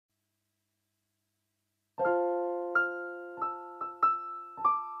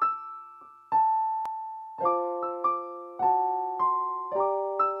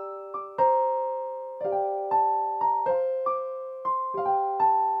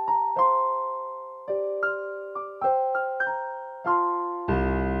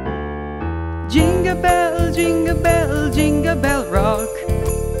jingle bell rock.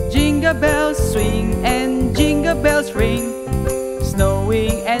 Jingle bells swing and jingle bells ring,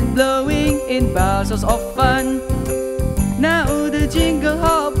 snowing and blowing in bouncers of fun. Now the jingle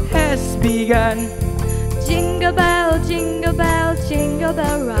hop has begun. Jingle bell, jingle bell, jingle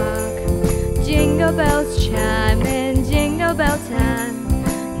bell rock. Jingle bells chime in jingle bell time,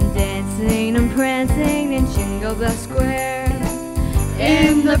 dancing and prancing in Jingle Bell Square.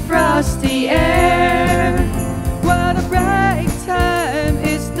 In the frosty air, what a bright time!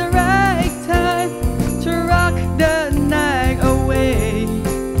 It's the right time to rock the night away.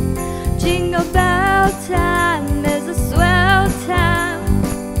 Jingle bell time is a swell time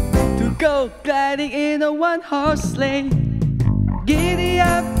to go gliding in a one-horse sleigh. Giddy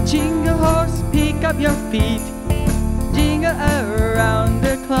up, jingle horse, pick up your feet, jingle around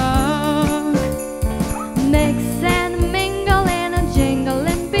the clock.